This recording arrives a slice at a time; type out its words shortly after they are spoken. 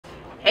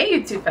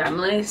YouTube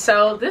family.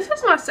 So this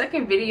is my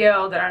second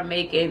video that I'm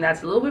making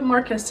that's a little bit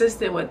more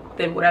consistent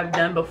than what I've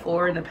done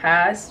before in the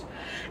past.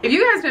 If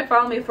you guys been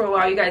following me for a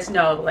while, you guys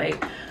know,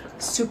 like,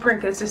 super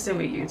inconsistent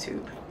with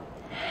YouTube.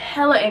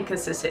 Hella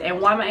inconsistent.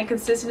 And why am I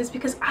inconsistent is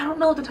because I don't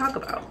know what to talk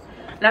about.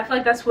 And I feel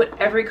like that's what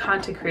every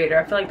content creator,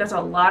 I feel like that's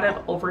a lot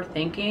of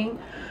overthinking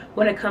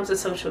when it comes to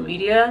social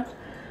media.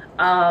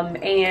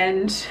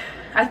 And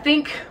I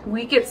think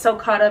we get so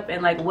caught up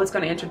in like what's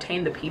going to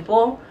entertain the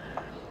people.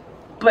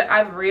 But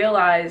I've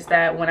realized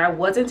that when I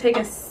wasn't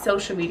taking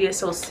social media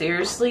so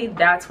seriously,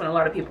 that's when a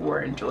lot of people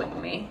were enjoying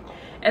me.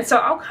 And so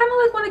I kind of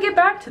like want to get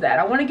back to that.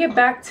 I want to get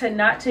back to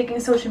not taking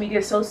social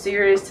media so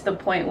serious to the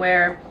point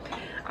where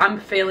I'm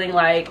feeling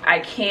like I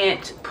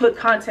can't put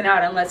content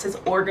out unless it's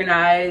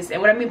organized.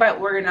 And what I mean by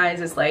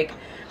organized is like,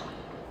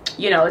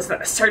 you know, it's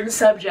not a certain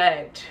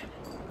subject,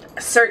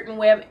 a certain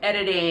way of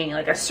editing,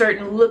 like a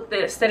certain look,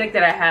 the aesthetic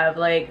that I have.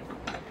 Like,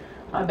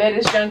 my bed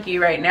is junky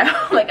right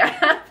now. Like, I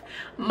have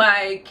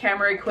my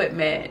camera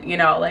equipment, you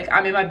know, like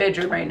I'm in my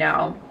bedroom right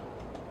now,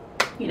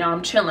 you know,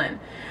 I'm chilling.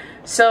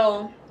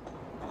 So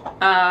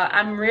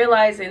I'm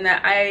realizing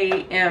that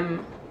I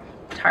am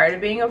tired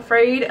of being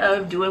afraid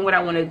of doing what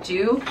I want to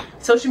do.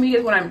 Social media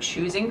is what I'm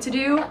choosing to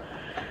do.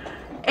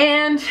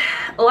 And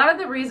a lot of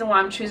the reason why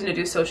I'm choosing to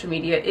do social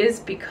media is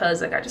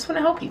because, like, I just want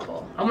to help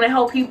people. I want to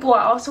help people.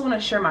 I also want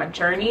to share my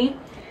journey.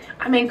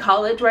 I'm in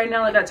college right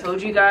now, like I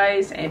told you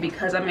guys, and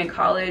because I'm in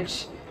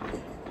college,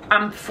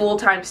 I'm a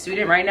full-time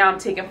student right now. I'm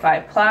taking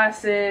 5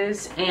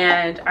 classes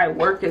and I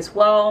work as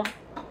well.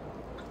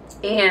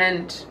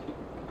 And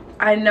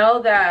I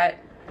know that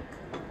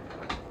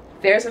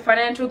there's a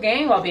financial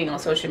gain while being on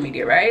social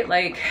media, right?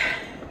 Like,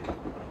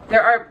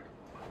 there are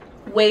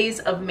ways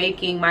of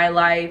making my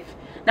life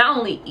not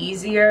only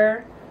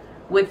easier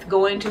with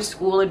going to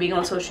school and being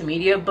on social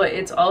media, but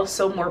it's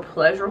also more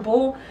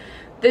pleasurable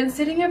than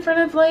sitting in front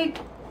of like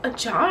a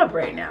job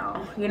right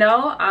now. You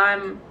know,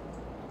 I'm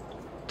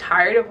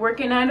tired of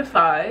working 9 to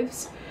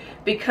 5s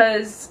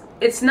because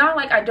it's not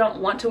like I don't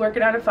want to work a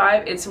 9 to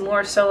 5. It's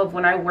more so of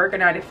when I work a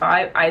 9 to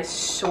 5, I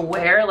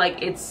swear,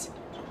 like, it's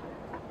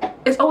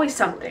always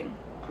something.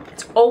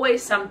 It's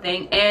always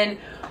something. And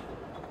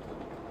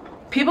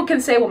people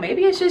can say, well,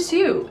 maybe it's just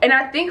you. And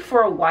I think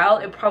for a while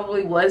it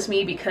probably was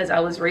me because I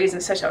was raised in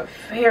such a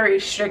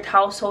very strict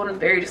household and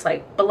very just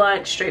like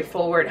blunt,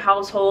 straightforward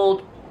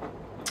household,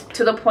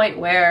 to the point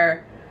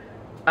where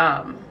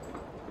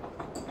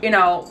you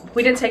know,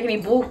 we didn't take any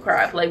bull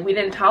crap. Like, we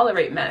didn't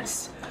tolerate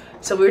mess.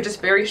 So we were just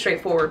very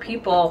straightforward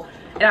people.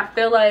 And I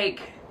feel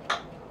like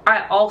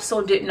I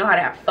also didn't know how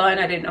to have fun.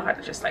 I didn't know how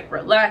to just like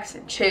relax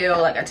and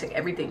chill. Like, I took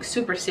everything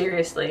super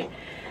seriously.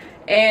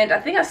 And I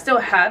think I still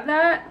have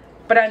that,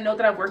 but I know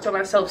that I've worked on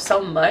myself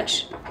so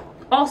much.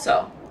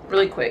 Also,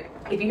 really quick,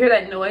 if you hear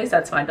that noise,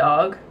 that's my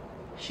dog.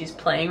 She's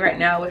playing right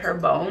now with her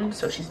bone,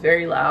 so she's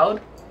very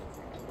loud.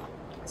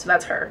 So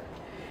that's her.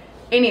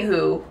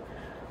 Anywho,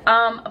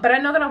 but I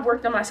know that I've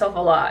worked on myself a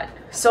lot.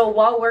 So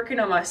while working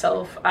on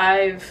myself,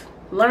 I've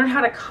learned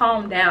how to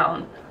calm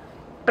down.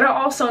 But I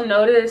also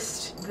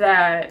noticed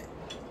that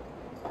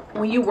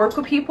when you work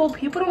with people,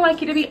 people don't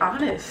like you to be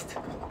honest.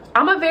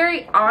 I'm a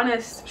very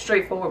honest,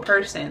 straightforward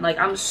person. Like,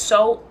 I'm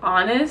so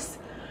honest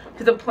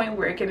to the point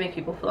where it can make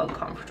people feel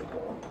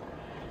uncomfortable.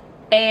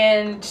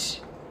 And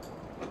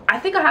I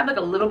think I have like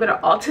a little bit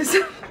of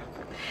autism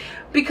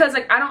because,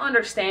 like, I don't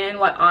understand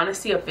why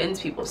honesty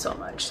offends people so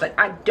much. Like,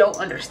 I don't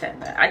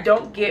understand that. I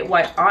don't get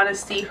why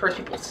honesty hurts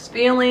people's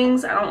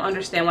feelings. I don't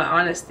understand why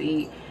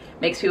honesty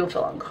makes people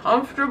feel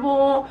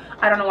uncomfortable.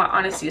 I don't know why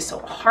honesty is so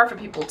hard for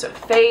people to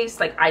face.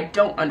 Like, I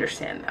don't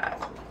understand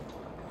that.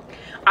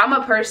 I'm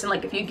a person,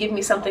 like, if you give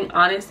me something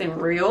honest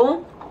and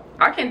real,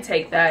 I can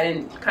take that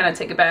and kind of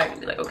take it back and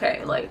be like,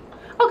 okay,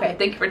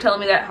 thank you for telling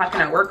me that. How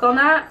can I work on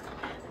that?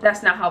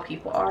 That's not how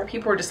people are.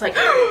 People are just like,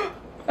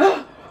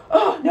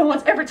 oh, no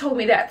one's ever told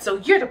me that, so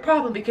you're the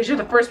problem because you're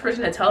the first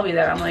person to tell me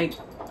that. I'm like,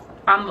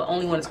 I'm the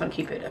only one that's gonna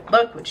keep it a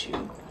buck with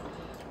you.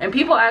 And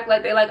people act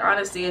like they like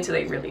honesty until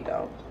they really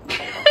don't.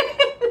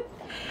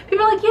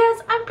 People are like,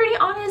 yes, I'm pretty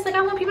honest, like,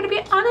 I want people to be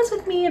honest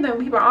with me. And then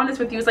when people are honest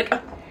with you, it's like,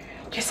 oh,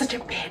 you're such a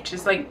bitch.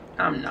 It's like,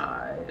 I'm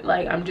not.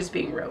 Like, I'm just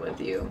being real with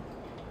you.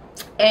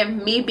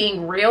 And me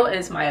being real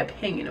is my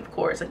opinion, of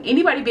course. Like,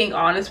 anybody being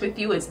honest with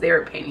you is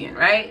their opinion,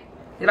 right?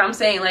 If I'm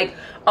saying like,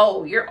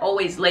 oh, you're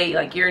always late,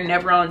 like you're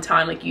never on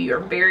time, like you're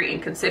very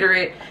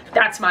inconsiderate,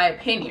 that's my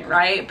opinion,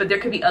 right? But there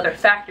could be other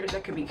factors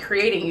that could be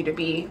creating you to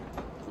be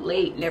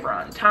late, never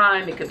on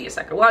time. It could be a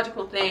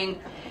psychological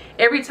thing.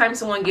 Every time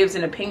someone gives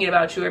an opinion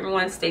about you,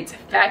 everyone states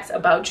facts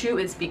about you,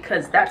 it's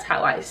because that's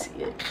how I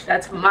see it.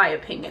 That's my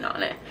opinion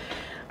on it.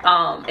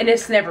 And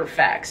it's never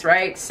facts,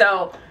 right?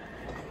 So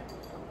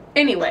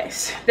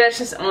anyways, that's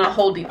just on a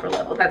whole deeper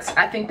level.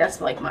 I think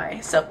that's like my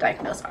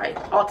self-diagnosed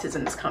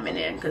autism is coming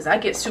in, because I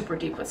get super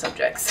deep with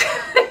subjects.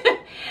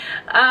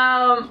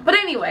 But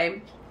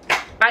anyway,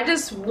 I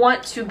just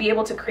want to be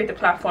able to create the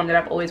platform that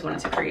I've always wanted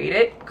to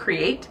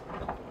create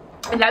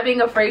and not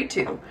being afraid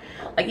to.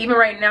 Like, even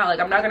right now, like,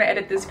 I'm not gonna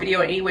edit this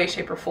video in any way,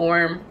 shape, or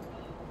form.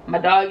 my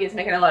dog is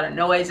making a lot of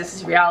noise, this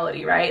is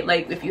reality, right?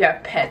 Like if you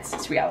have pets,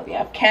 it's reality. I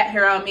have cat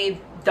hair on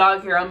me,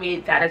 dog hair on me,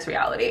 that is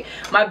reality.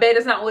 My bed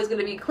is not always going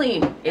to be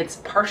clean. It's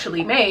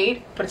partially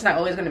made, but it's not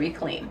always going to be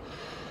clean.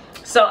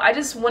 So I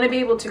just want to be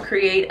able to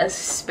create a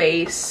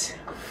space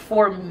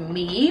for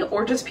me,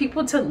 or just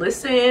people to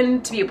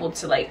listen, to be able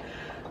to like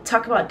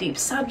talk about deep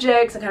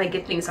subjects and kind of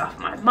get things off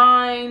my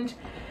mind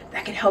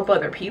that can help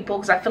other people,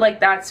 because I feel like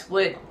that's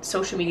what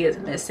social media is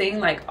missing,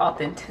 like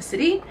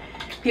authenticity.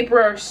 People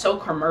are so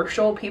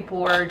commercial.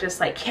 People are just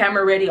like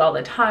camera ready all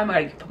the time.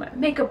 I gotta put my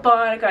makeup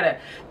on, I gotta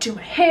do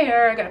my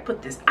hair, I gotta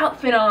put this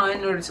outfit on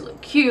in order to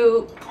look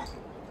cute.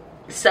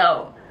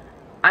 So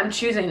I'm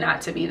choosing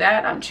not to be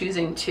that. I'm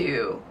choosing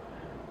to,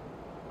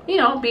 you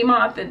know, be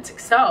my authentic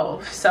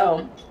self.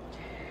 So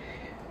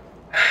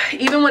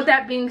even with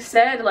that being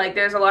said, like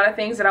there's a lot of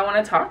things that I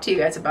want to talk to you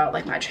guys about,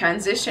 like my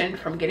transition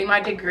from getting my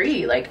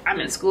degree. Like I'm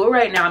in school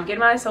right now, I'm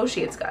getting my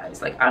associate's,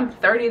 guys. Like I'm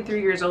 33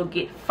 years old,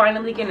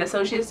 finally getting an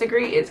associate's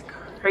degree is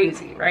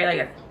crazy, right?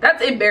 Like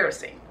that's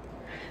embarrassing.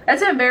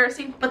 That's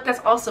embarrassing, but that's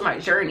also my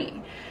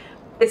journey.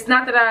 It's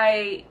not that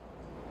I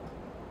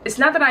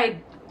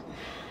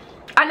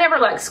never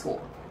liked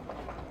school.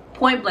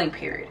 Point blank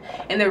period.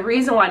 And the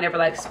reason why I never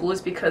liked school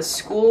is because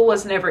school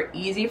was never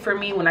easy for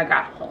me when I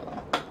got home.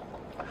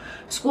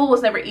 School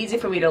was never easy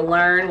for me to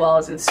learn while I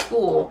was in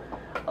school.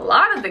 A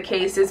lot of the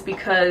cases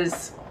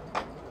because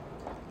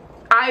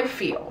I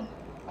feel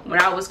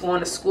when I was going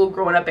to school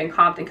growing up in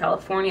Compton,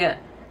 California,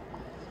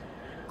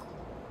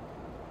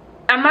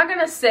 I'm not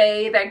gonna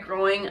say that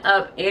growing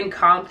up in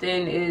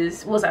Compton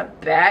was a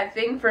bad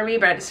thing for me,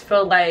 but I just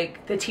feel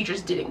like the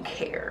teachers didn't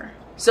care.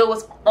 So it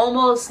was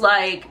almost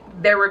like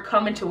they were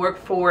coming to work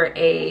for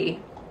a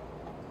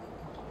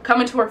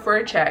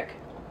check,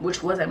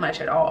 which wasn't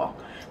much at all.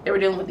 They were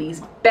dealing with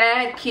these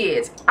bad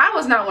kids. I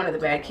was not one of the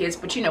bad kids,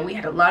 but you know, we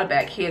had a lot of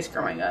bad kids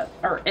growing up,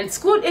 or in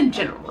school in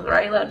general,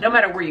 right? No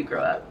matter where you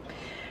grow up.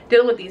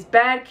 Dealing with these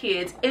bad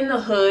kids in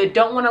the hood,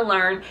 don't want to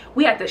learn.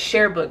 We had to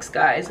share books,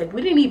 guys. Like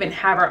we didn't even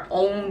have our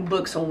own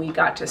books when we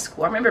got to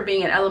school. I remember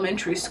being in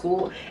elementary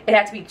school, it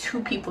had to be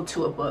 2 people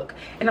to a book.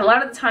 And a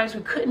lot of the times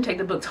we couldn't take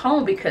the books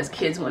home because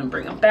kids wouldn't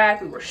bring them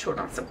back. We were short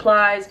on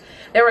supplies.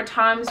 There were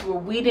times where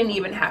we didn't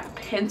even have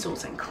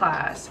pencils in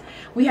class.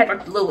 We had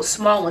like the little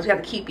small ones. We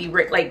had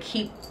to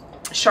keep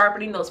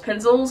sharpening those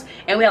pencils,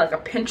 and we had like a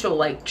pencil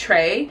like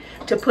tray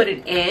to put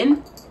it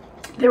in.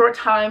 There were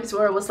times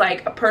where it was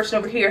like a person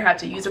over here had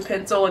to use a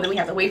pencil, and then we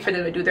had to wait for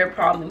them to do their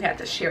problem, and we had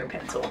to share a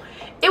pencil.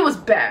 It was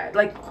bad.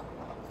 Like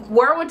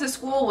where I went to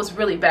school was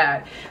really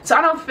bad. So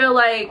I don't feel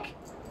like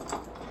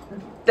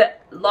the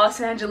Los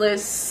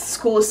Angeles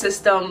school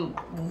system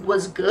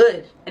was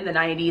good in the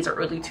 90s or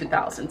early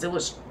 2000s. It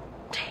was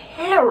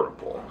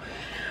terrible.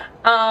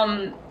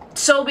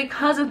 So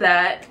because of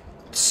that,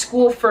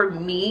 school for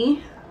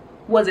me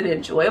wasn't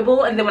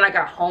enjoyable. And then when I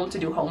got home to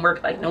do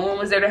homework, like no one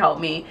was there to help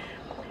me.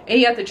 And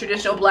you have the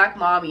traditional black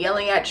mom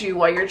yelling at you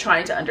while you're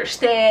trying to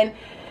understand.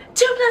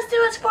 2 + 2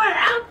 is 4.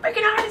 How freaking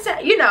hard is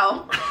that? You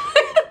know,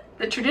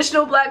 the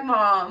traditional black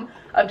mom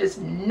of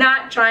just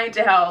not trying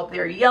to help.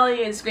 They're yelling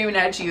and screaming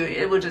at you.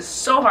 It was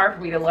just so hard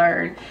for me to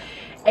learn.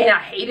 And I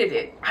hated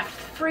it. I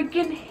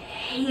freaking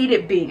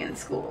hated being in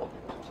school.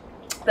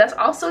 That's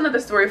also another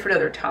story for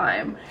another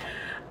time.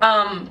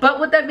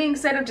 But with that being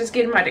said, of just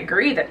getting my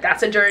degree,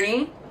 that's a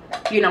journey.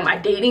 You know, my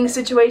dating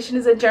situation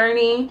is a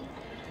journey.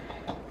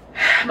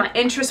 My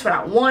interest, what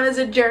I want, is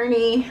a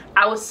journey.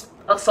 I was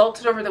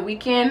assaulted over the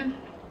weekend.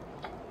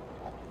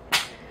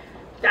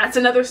 That's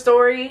another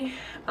story.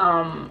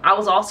 I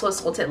was also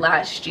assaulted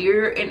last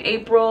year in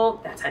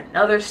April. That's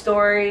another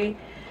story.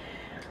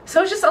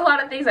 So it's just a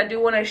lot of things I do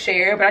want to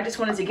share, but I just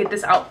wanted to get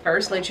this out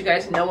first, let you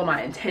guys know what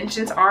my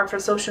intentions are for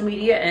social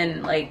media,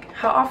 and like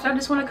how often I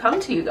just want to come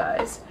to you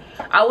guys.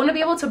 I want to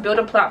be able to build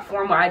a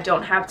platform where I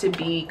don't have to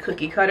be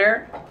cookie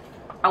cutter.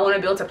 I want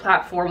to build a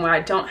platform where I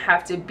don't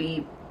have to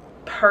be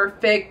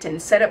perfect and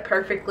set up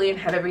perfectly and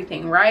have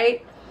everything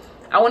right.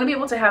 I want to be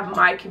able to have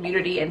my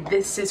community, and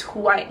this is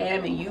who I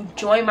am, and you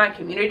join my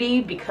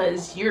community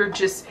because you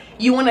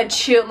want to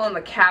chill on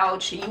the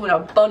couch, and you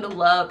want to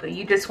bundle up, and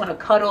you just want to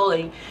cuddle,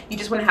 and you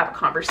just want to have a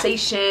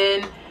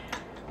conversation.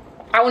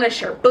 I want to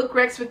share book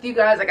recs with you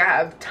guys. Like I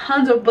have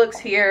tons of books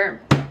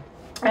here.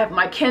 I have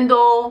my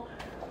Kindle.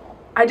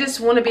 I just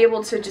want to be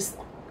able to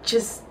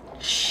just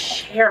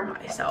share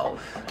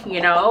myself,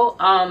 you know.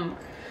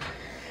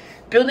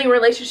 Building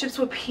relationships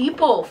with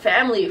people,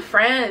 family,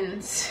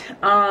 friends,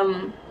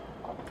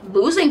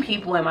 losing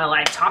people in my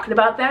life, talking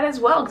about that as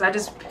well,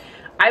 because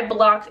I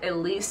blocked at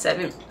least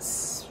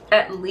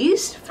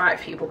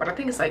 5 people, but I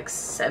think it's like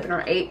 7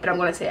 or 8, but I'm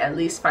gonna say at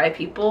least 5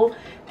 people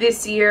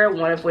this year,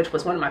 one of which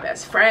was one of my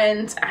best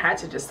friends. I had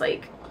to just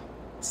like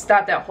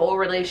stop that whole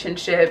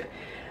relationship.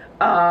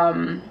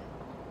 I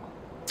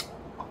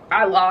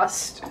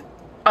lost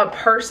a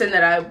person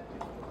that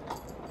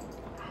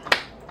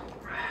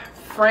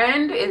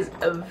friend is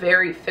a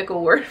very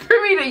fickle word for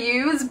me to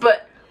use,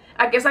 but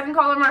I guess I can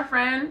call her my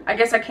friend. I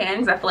guess I can,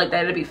 because I feel like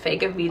that would be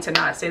fake of me to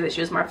not say that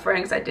she was my friend,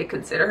 because I did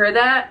consider her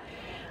that.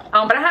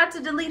 But I had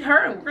to delete her,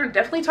 and we're gonna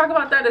definitely talk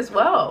about that as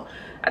well.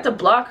 I had to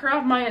block her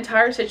off my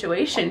entire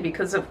situation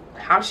because of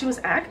how she was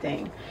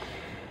acting.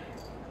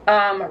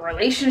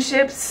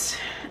 Relationships,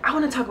 I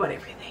want to talk about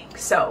everything.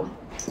 So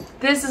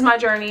this is my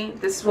journey,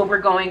 this is what we're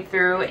going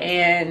through,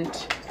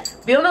 and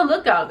be on the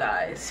lookout,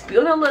 guys. Be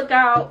on the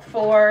lookout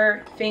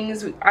for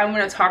things I'm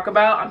going to talk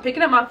about. I'm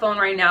picking up my phone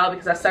right now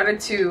because I started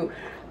to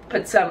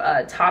put some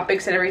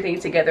topics and everything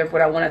together of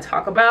what I want to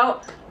talk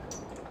about.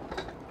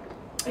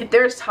 If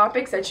there's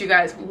topics that you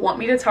guys want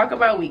me to talk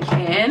about, we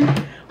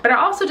can. But I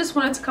also just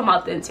wanted to come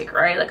authentic,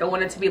 right? Like I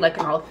wanted to be like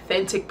an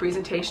authentic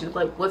presentation of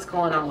like what's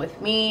going on with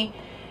me,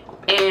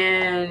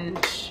 and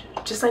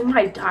just like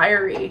my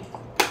diary,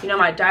 you know,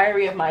 my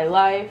diary of my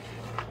life.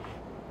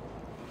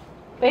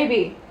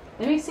 Baby,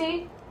 let me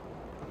see.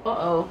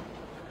 Uh-oh.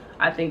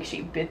 I think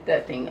she bit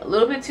that thing a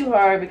little bit too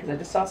hard because I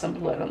just saw some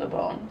blood on the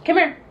bone. Come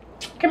here.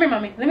 Come here,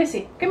 mommy. Let me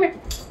see. Come here.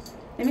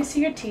 Let me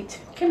see your teeth.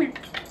 Come here.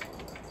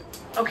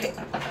 Okay.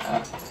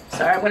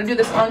 Sorry, I'm going to do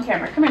this on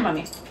camera. Come here,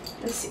 mommy.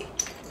 Let's see.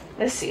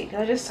 Let's see.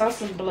 I just saw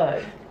some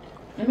blood.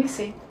 Let me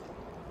see.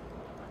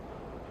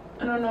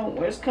 I don't know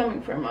where it's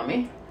coming from,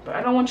 mommy. But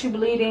I don't want you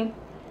bleeding.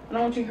 I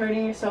don't want you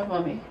hurting yourself,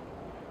 mommy.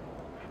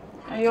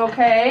 Are you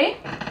okay?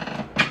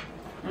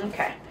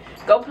 Okay.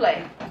 Go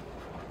play.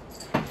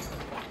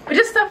 But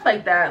just stuff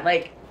like that.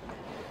 Like,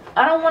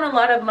 I don't want a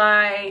lot of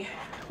my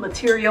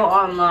material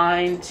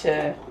online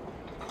to...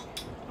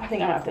 I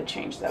think I'm going to have to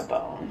change that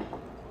bone.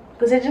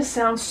 Because it just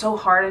sounds so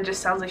hard. It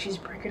just sounds like she's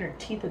breaking her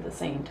teeth at the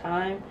same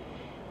time.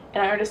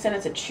 And I understand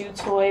it's a chew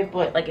toy,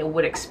 but like it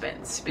would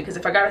expense. Because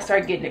if I got to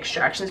start getting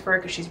extractions for her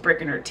because she's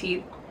breaking her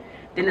teeth,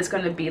 then it's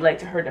going to be like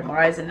to her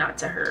demise and not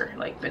to her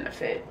like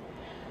benefit.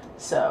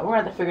 So we're going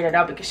to have to figure that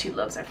out because she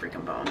loves that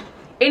freaking bone.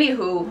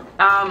 Anywho,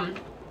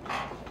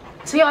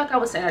 so yeah, like I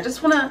was saying, I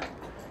just want to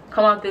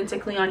come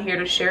authentically on here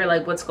to share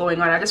like what's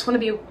going on. I just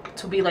want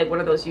to be like one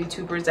of those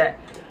YouTubers that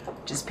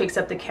just picks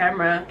up the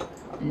camera,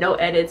 no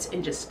edits,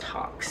 and just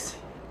talks,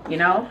 you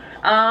know.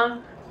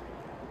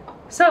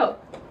 So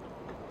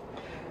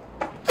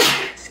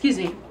excuse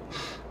me,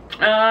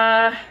 be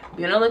on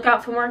the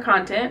lookout for more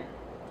content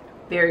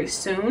very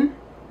soon.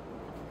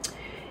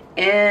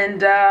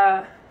 And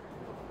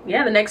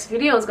yeah, the next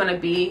video is going to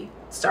be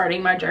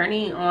starting my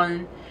journey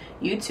on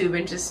YouTube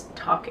and just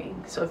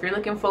talking. So if you're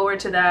looking forward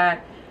to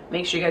that,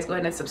 make sure you guys go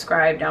ahead and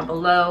subscribe down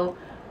below.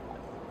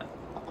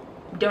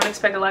 Don't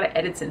expect a lot of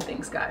edits and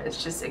things,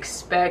 guys. Just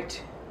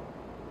expect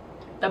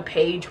a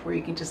page where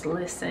you can just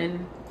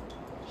listen,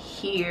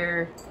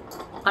 hear,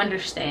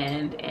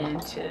 understand,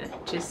 and to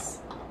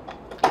just,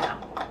 you know,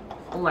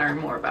 learn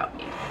more about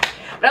me.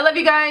 But I love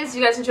you guys.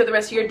 You guys enjoy the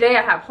rest of your day.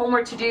 I have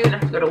homework to do and I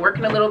have to go to work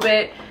in a little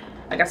bit.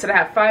 Like I said, I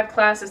have 5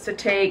 classes to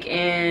take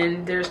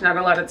and there's not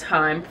a lot of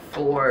time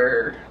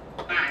for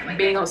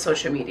being on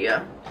social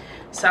media.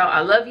 So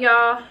I love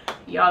y'all.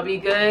 Y'all be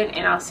good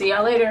and I'll see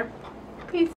y'all later. Peace.